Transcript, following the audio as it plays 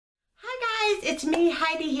it's me,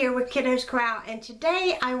 Heidi, here with Kiddos Corral, and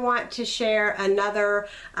today I want to share another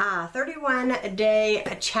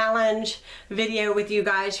 31-day challenge video with you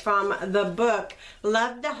guys from the book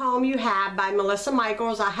Love the Home You Have by Melissa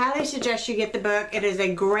Michaels. I highly suggest you get the book. It is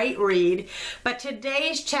a great read. But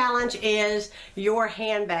today's challenge is your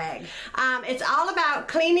handbag. It's all about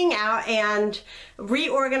cleaning out and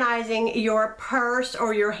reorganizing your purse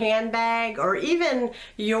or your handbag or even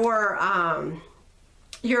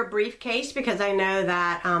your briefcase, because I know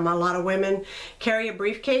that a lot of women carry a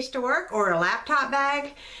briefcase to work or a laptop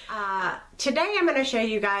bag. Today I'm going to show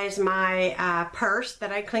you guys my purse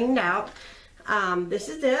that I cleaned out. This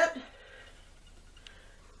is it.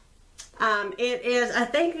 It is, I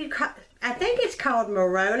think it's called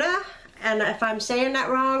Morona, and if I'm saying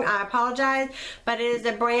that wrong, I apologize, but it is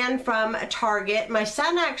a brand from Target. My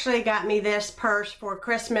son actually got me this purse for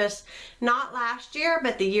Christmas, not last year,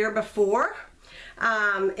 but the year before.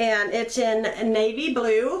 And it's in navy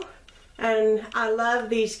blue, and I love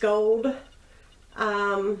these gold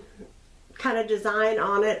kind of design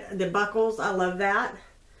on it, the buckles, I love that.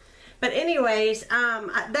 But anyways,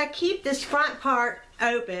 I keep this front part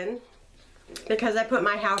open because I put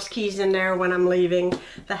my house keys in there when I'm leaving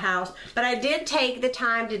the house. But I did take the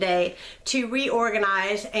time today to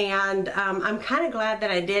reorganize, and I'm kind of glad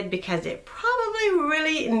that I did because it probably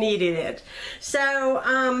really needed it.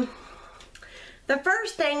 So the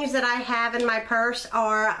first things that I have in my purse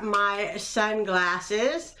are my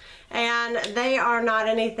sunglasses, and they are not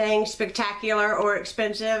anything spectacular or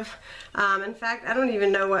expensive. In fact, I don't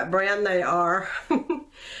even know what brand they are.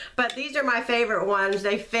 But these are my favorite ones.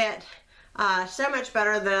 They fit so much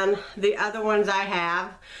better than the other ones I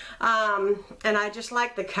have. And I just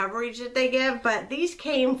like the coverage that they give. But these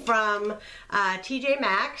came from TJ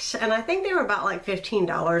Maxx, and I think they were about like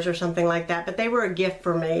 $15 or something like that, but they were a gift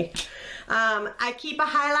for me. I keep a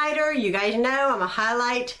highlighter. You guys know I'm a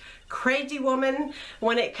highlight crazy woman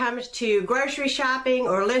when it comes to grocery shopping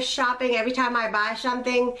or list shopping. Every time I buy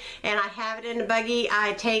something and I have it in the buggy,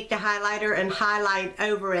 I take the highlighter and highlight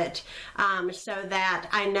over it so that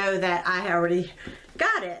I know that I already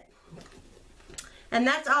got it. And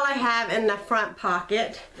that's all I have in the front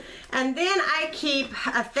pocket. And then I keep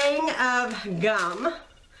a thing of gum.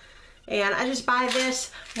 And I just buy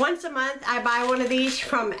this once a month. I buy one of these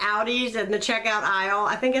from Aldi's in the checkout aisle.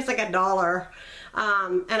 I think it's like $1.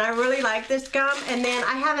 And I really like this gum. And then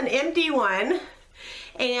I have an empty one,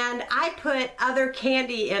 and I put other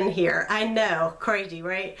candy in here. I know, crazy,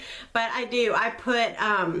 right? But I do. I put,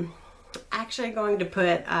 actually going to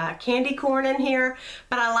put candy corn in here,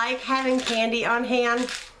 but I like having candy on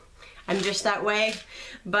hand. I'm just that way.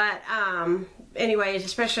 But anyways,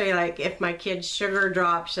 especially like if my kids' sugar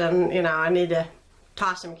drops and, you know, I need to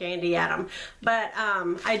toss some candy at them. But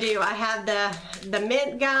I do. I have the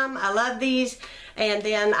mint gum. I love these. And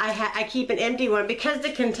then I keep an empty one because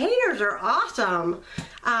the containers are awesome.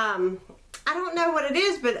 I don't know what it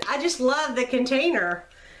is, but I just love the container.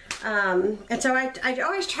 And so I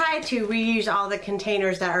always try to reuse all the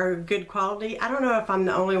containers that are good quality. I don't know if I'm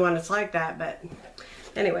the only one that's like that, but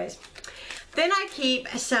anyways. Then I keep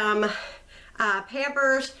some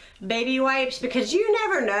Pampers baby wipes, because you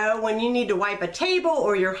never know when you need to wipe a table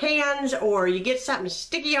or your hands, or you get something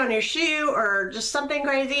sticky on your shoe or just something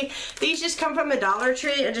crazy. These just come from the Dollar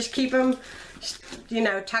Tree. I just keep them, you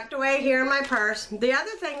know, tucked away here in my purse. The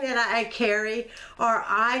other thing that I carry are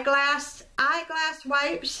eyeglass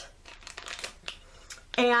wipes.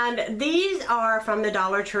 And these are from the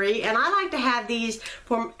Dollar Tree, and I like to have these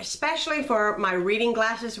especially for my reading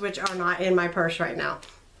glasses, which are not in my purse right now.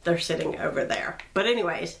 They're sitting over there. But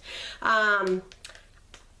anyways, I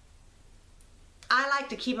like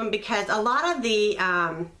to keep them because a lot of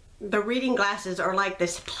the reading glasses are like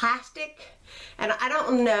this plastic, and I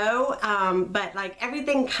don't know, but like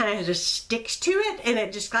everything kind of just sticks to it, and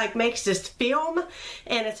it just like makes this film,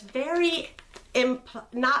 and it's very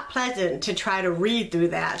not pleasant to try to read through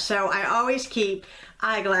that. So I always keep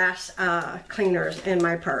eyeglass cleaners in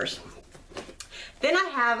my purse. Then I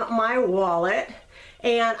have my wallet,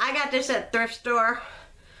 and I got this at thrift store.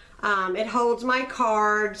 It holds my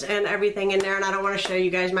cards and everything in there, and I don't want to show you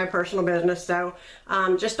guys my personal business, so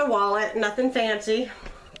just a wallet, nothing fancy.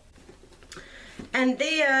 And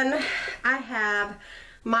then I have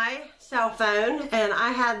my cell phone, and I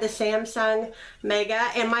have the Samsung Mega,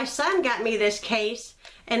 and my son got me this case,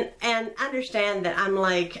 and understand that I'm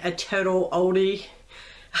like a total oldie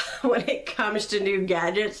when it comes to new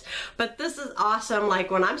gadgets, but this is awesome.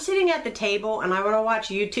 Like when I'm sitting at the table and I want to watch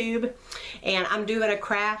YouTube and I'm doing a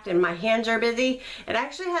craft and my hands are busy, it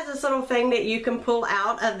actually has this little thing that you can pull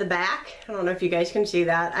out of the back. I don't know if you guys can see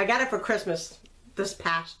that. I got it for Christmas this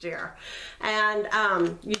past year. And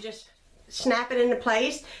you just snap it into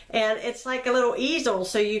place, and it's like a little easel,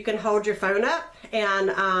 so you can hold your phone up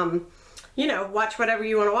and you know, watch whatever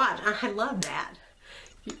you want to watch. I love that.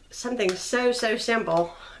 Something so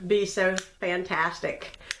simple be so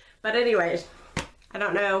fantastic. But anyways, I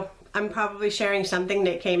don't know, I'm probably sharing something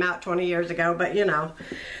that came out 20 years ago, but you know,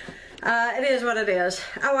 it is what it is.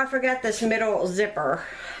 Oh, I forgot this middle zipper.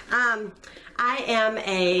 I am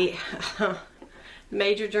a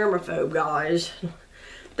major germaphobe, guys.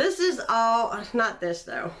 This is all, not this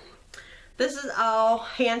though. This is all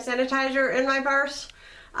hand sanitizer in my purse.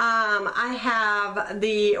 I have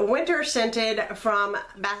the winter scented from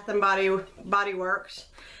Bath and Body Works,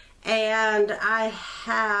 and I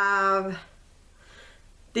have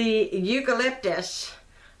the eucalyptus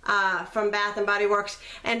from Bath and Body Works.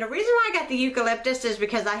 And the reason why I got the eucalyptus is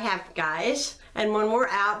because I have guys, and when we're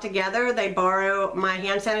out together, they borrow my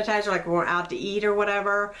hand sanitizer, like when we're out to eat or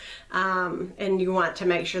whatever, and you want to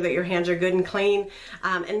make sure that your hands are good and clean.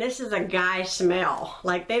 And this is a guy smell.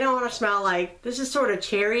 Like, they don't want to smell like, this is sort of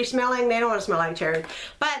cherry smelling. They don't want to smell like cherry.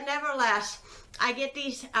 But nevertheless, I get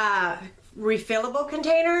these refillable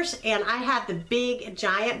containers, and I have the big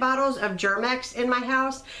giant bottles of Germex in my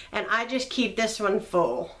house, and I just keep this one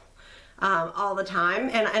full all the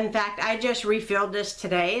time. And in fact, I just refilled this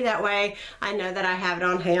today, that way I know that I have it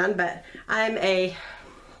on hand. But I'm a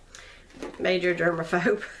major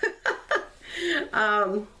germaphobe.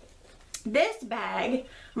 This bag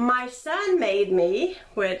my son made me,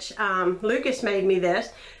 which Lucas made me this.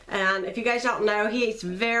 And if you guys don't know, he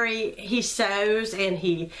sews and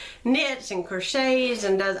he knits and crochets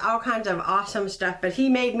and does all kinds of awesome stuff. But he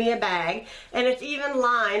made me a bag, and it's even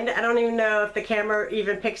lined. I don't even know if the camera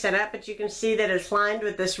even picks it up, but you can see that it's lined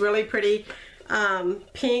with this really pretty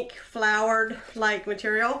pink flowered like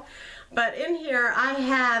material. But in here I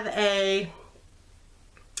have a,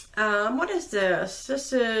 what is this?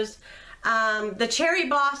 This is, the Cherry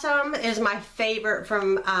Blossom is my favorite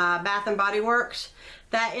from Bath and Body Works.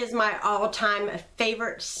 That is my all-time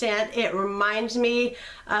favorite scent. It reminds me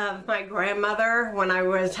of my grandmother when I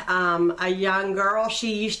was a young girl.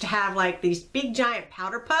 She used to have like these big giant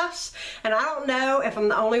powder puffs, and I don't know if I'm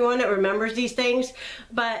the only one that remembers these things,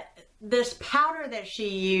 but this powder that she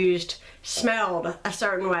used smelled a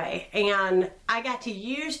certain way, and I got to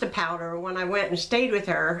use the powder when I went and stayed with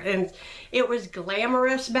her, and it was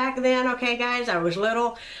glamorous back then. Okay guys, I was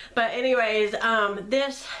little, but anyways,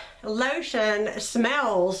 this lotion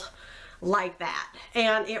smells like that,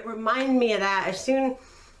 and it reminded me of that. As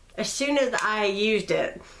soon as I used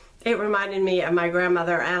it, it reminded me of my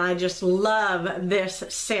grandmother, and I just love this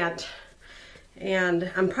scent.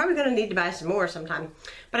 And I'm probably gonna need to buy some more sometime.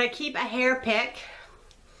 But I keep a hair pick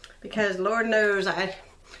because Lord knows I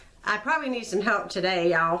probably need some help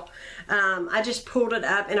today, y'all. I just pulled it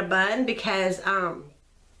up in a bun because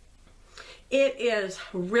it is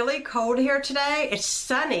really cold here today. It's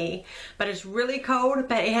sunny, but it's really cold,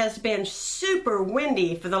 but it has been super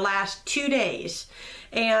windy for the last 2 days.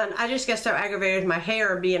 And I just get so aggravated with my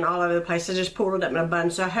hair being all over the place. I just pulled it up in a bun.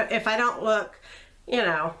 So if I don't look, you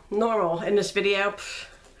know, normal in this video,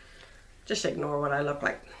 just ignore what I look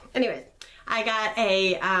like. Anyways, I got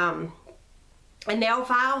a nail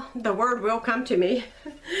file. The word will come to me.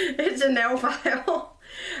 It's a nail file.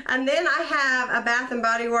 And then I have a Bath and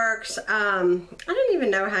Body Works, I don't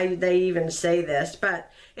even know how they even say this,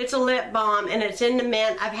 but it's a lip balm, and it's in the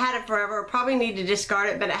mint. I've had it forever. Probably need to discard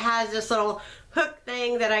it, but it has this little hook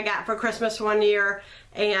thing that I got for Christmas one year,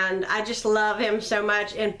 and I just love him so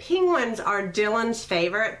much. And penguins are Dylan's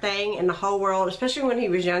favorite thing in the whole world, especially when he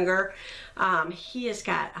was younger. He has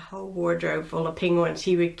got a whole wardrobe full of penguins.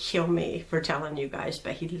 He would kill me for telling you guys,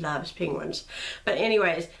 but he loves penguins. But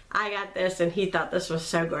anyways, I got this, and he thought this was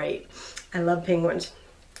so great. I love penguins.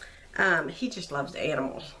 He just loves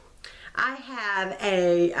animals. I have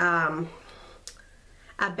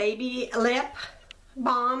a baby lip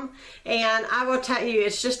balm, and I will tell you,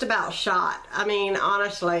 it's just about shot. I mean,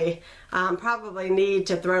 honestly, probably need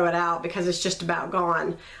to throw it out because it's just about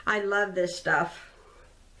gone. I love this stuff.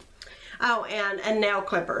 Oh, and nail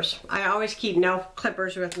clippers. I always keep nail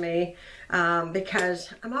clippers with me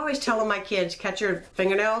because I'm always telling my kids, cut your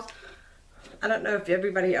fingernails. I don't know if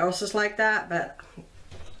everybody else is like that, but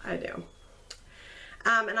I do.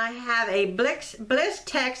 And I have a Bliss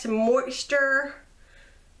Tex Moisture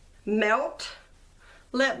Melt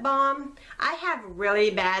lip balm. I have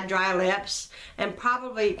really bad dry lips, and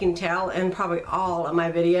probably you can tell in probably all of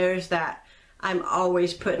my videos that I'm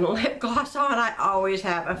always putting lip gloss on. I always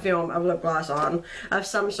have a film of lip gloss on of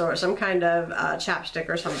some sort, some kind of chapstick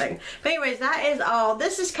or something. But anyways, that is all.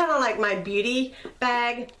 This is kind of like my beauty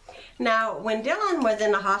bag. Now, when Dylan was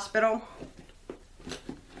in the hospital,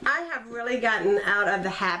 I have really gotten out of the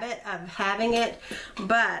habit of having it,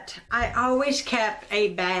 but I always kept a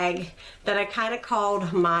bag that I kind of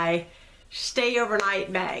called my stay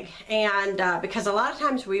overnight bag. And because a lot of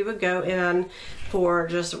times we would go in for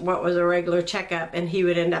just what was a regular checkup, and he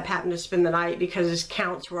would end up having to spend the night because his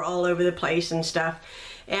counts were all over the place and stuff.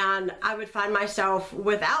 And I would find myself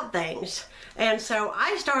without things. And so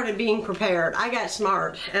I started being prepared. I got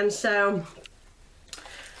smart. And so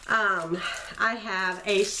I have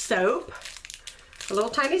a soap, a little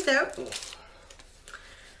tiny soap.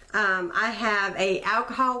 I have a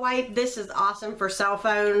alcohol wipe. This is awesome for cell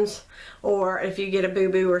phones or if you get a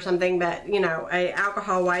boo-boo or something, but you know, a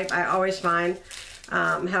alcohol wipe I always find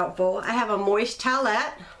helpful. I have a moist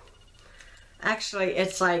towelette. Actually,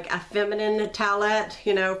 it's like a feminine towelette,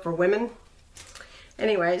 you know, for women.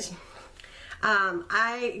 Anyways,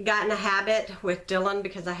 I got in a habit with Dylan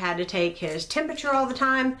because I had to take his temperature all the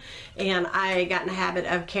time, and I got in a habit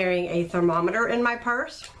of carrying a thermometer in my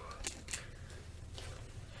purse,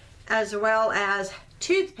 as well as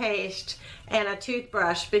toothpaste and a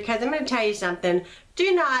toothbrush, because I'm going to tell you something.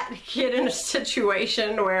 Do not get in a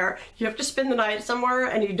situation where you have to spend the night somewhere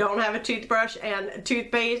and you don't have a toothbrush and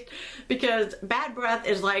toothpaste, because bad breath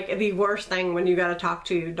is like the worst thing when you got to talk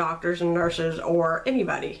to doctors and nurses or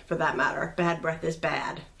anybody for that matter. Bad breath is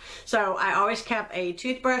bad. So I always kept a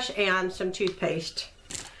toothbrush and some toothpaste.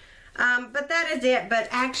 But that is it. But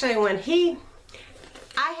actually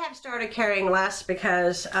I have started carrying less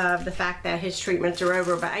because of the fact that his treatments are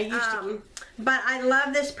over, but I used to. But I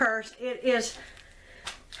love this purse. It is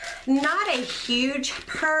not a huge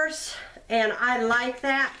purse, and I like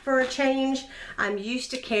that for a change. I'm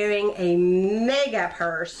used to carrying a mega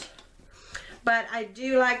purse, but I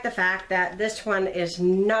do like the fact that this one is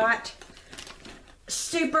not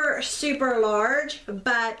super large,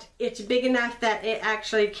 but it's big enough that it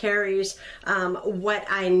actually carries what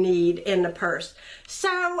I need in the purse.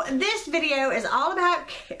 So this video is all about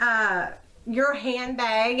your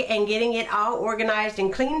handbag and getting it all organized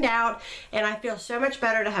and cleaned out, and I feel so much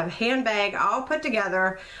better to have a handbag all put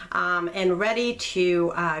together and ready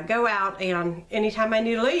to go out, and anytime I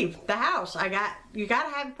need to leave the house, you gotta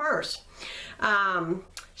have a purse.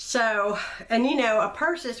 So, and you know, a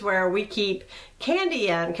purse is where we keep candy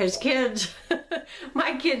in, because kids,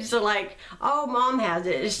 my kids are like, oh, mom has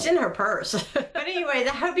it, it's in her purse. But anyways,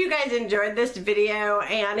 I hope you guys enjoyed this video,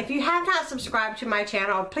 and if you have not subscribed to my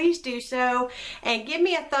channel, please do so, and give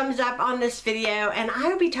me a thumbs up on this video, and I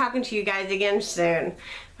will be talking to you guys again soon.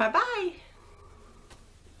 Bye-bye.